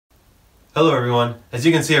Hello everyone. As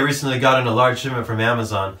you can see, I recently got in a large shipment from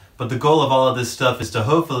Amazon, but the goal of all of this stuff is to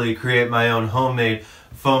hopefully create my own homemade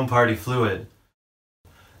foam party fluid.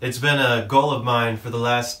 It's been a goal of mine for the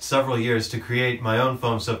last several years to create my own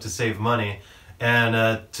foam soap to save money,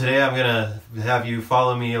 and today I'm going to have you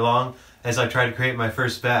follow me along as I try to create my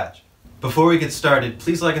first batch. Before we get started,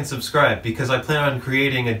 please like and subscribe because I plan on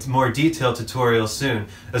creating a more detailed tutorial soon,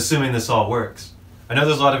 assuming this all works. I know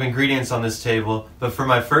there's a lot of ingredients on this table, but for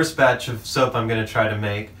my first batch of soap I'm going to try to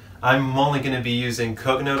make, I'm only going to be using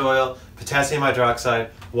coconut oil, potassium hydroxide,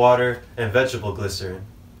 water, and vegetable glycerin.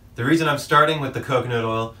 The reason I'm starting with the coconut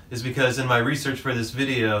oil is because in my research for this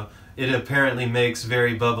video, it apparently makes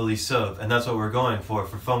very bubbly soap, and that's what we're going for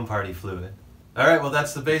foam party fluid. Alright, well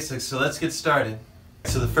that's the basics, so let's get started.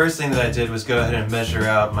 So the first thing that I did was go ahead and measure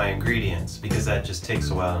out my ingredients, because that just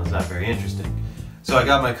takes a while and it's not very interesting. So I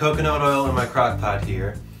got my coconut oil in my crock pot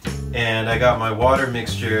here, and I got my water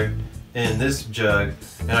mixture in this jug,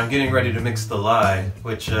 and I'm getting ready to mix the lye,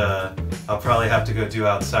 which I'll probably have to go do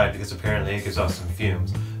outside because apparently it gives off some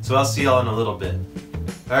fumes. So I'll see y'all in a little bit.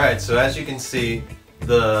 Alright, so as you can see,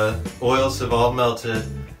 the oils have all melted,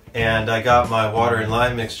 and I got my water and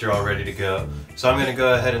lye mixture all ready to go. So I'm going to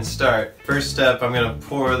go ahead and start. First step, I'm going to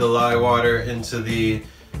pour the lye water into the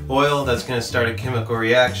oil. That's going to start a chemical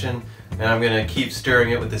reaction. And I'm going to keep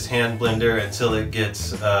stirring it with this hand blender until it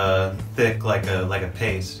gets thick like a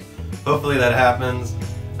paste. Hopefully that happens.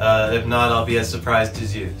 If not, I'll be as surprised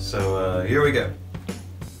as you. So here we go.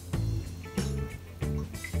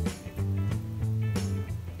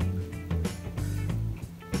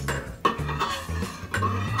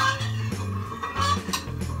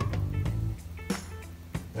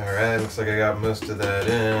 Alright, looks like I got most of that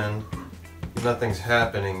in. Nothing's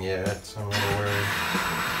happening yet, so I'm a little worried.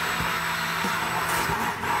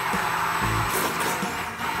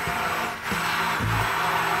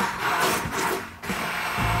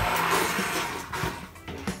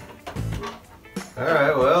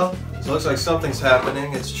 Alright, well, so it looks like something's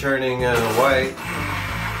happening. It's churning white.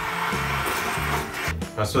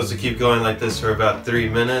 I'm supposed to keep going like this for about 3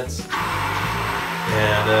 minutes. And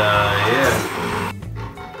yeah.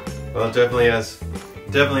 Well, it definitely has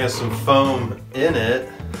some foam in it.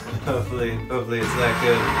 Hopefully it's that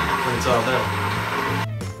good when it's all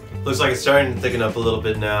done. Looks like it's starting to thicken up a little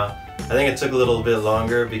bit now. I think it took a little bit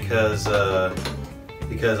longer because I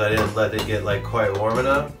didn't let it get like quite warm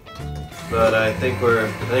enough. But I think we're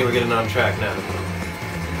getting on track now.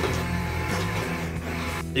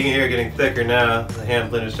 You can hear it getting thicker now. The hand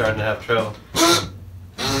blender's starting to have trouble.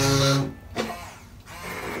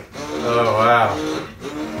 Oh wow.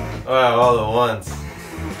 Wow, all at once.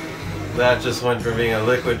 That just went from being a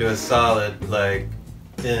liquid to a solid, like,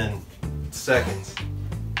 in seconds.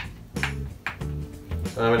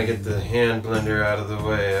 So I'm gonna get the hand blender out of the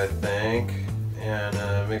way, I think,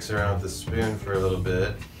 and mix around with the spoon for a little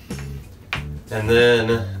bit. And then,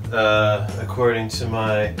 according to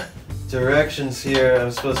my directions here,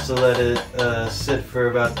 I'm supposed to let it sit for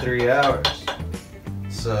about 3 hours.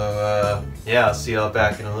 So, yeah, I'll see y'all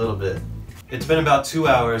back in a little bit. It's been about 2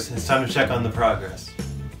 hours, and it's time to check on the progress.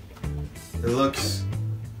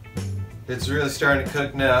 It's really starting to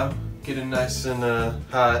cook now, getting nice and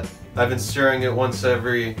hot. I've been stirring it once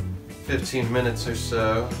every 15 minutes or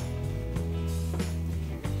so.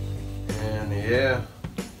 And yeah,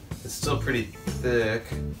 it's still pretty thick,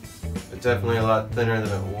 but definitely a lot thinner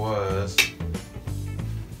than it was.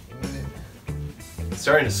 It's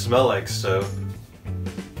starting to smell like soap,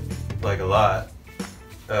 like a lot.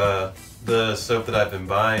 The soap that I've been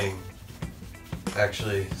buying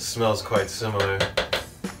actually smells quite similar,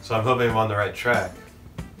 so I'm hoping I'm on the right track.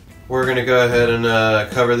 We're gonna go ahead and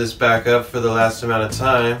cover this back up for the last amount of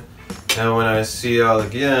time, and when I see y'all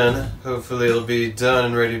again, hopefully it'll be done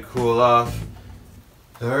and ready to cool off.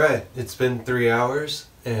 Alright, it's been 3 hours,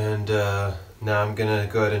 and now I'm gonna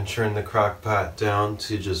go ahead and turn the crock pot down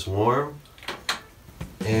to just warm,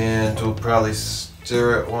 and we'll probably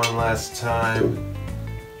stir it one last time,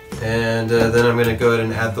 and then I'm gonna go ahead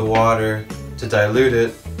and add the water to dilute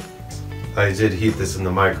it. I did heat this in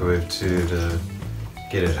the microwave too to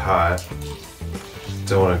get it hot.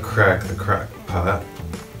 Don't want to crack the crock pot.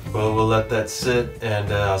 Well, we'll let that sit,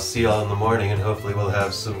 and I'll see y'all in the morning, and hopefully we'll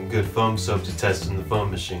have some good foam soap to test in the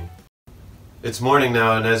foam machine. It's morning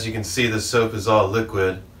now, and as you can see, the soap is all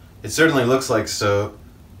liquid. It certainly looks like soap,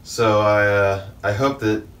 so I hope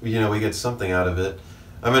that we get something out of it.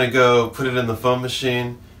 I'm gonna go put it in the foam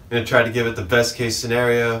machine. I'm gonna try to give it the best case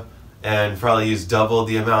scenario, and probably use double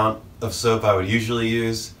the amount of soap I would usually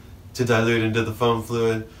use to dilute into the foam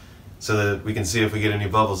fluid so that we can see if we get any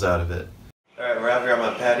bubbles out of it. Alright, we're out here on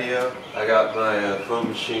my patio. I got my foam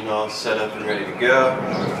machine all set up and ready to go.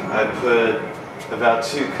 I put about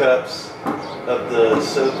 2 cups of the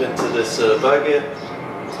soap into this bucket,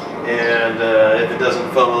 and if it doesn't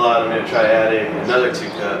foam a lot, I'm going to try adding another 2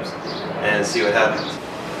 cups and see what happens.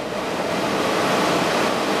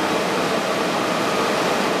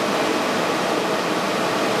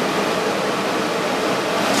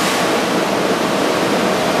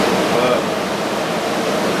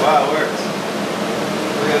 Wow, it works.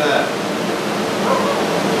 Look at that.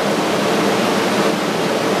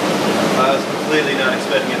 I was completely not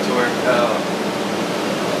expecting it to work at all.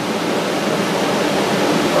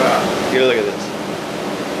 Wow, here, look at this.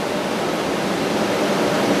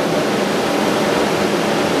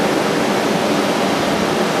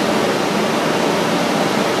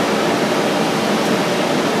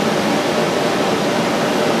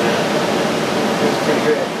 It's pretty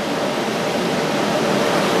great.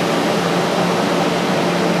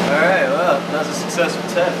 That was a successful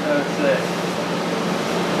test, I would say.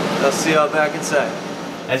 I'll see y'all back inside.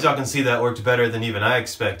 As y'all can see, that worked better than even I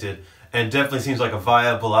expected, and definitely seems like a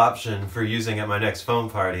viable option for using at my next foam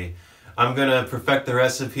party. I'm gonna perfect the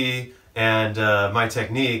recipe and my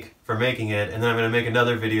technique for making it, and then I'm gonna make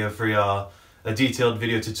another video for y'all, a detailed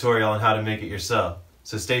video tutorial on how to make it yourself.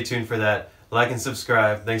 So stay tuned for that. Like and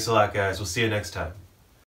subscribe. Thanks a lot, guys. We'll see you next time.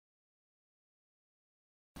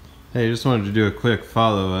 Hey, just wanted to do a quick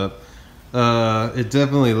follow-up. It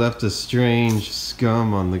definitely left a strange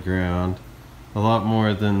scum on the ground. A lot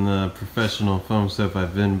more than the professional foam soap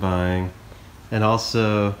I've been buying. And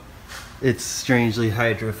also, it's strangely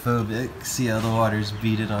hydrophobic. See how the water's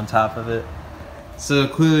beaded on top of it? So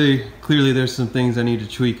clearly there's some things I need to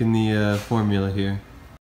tweak in the formula here.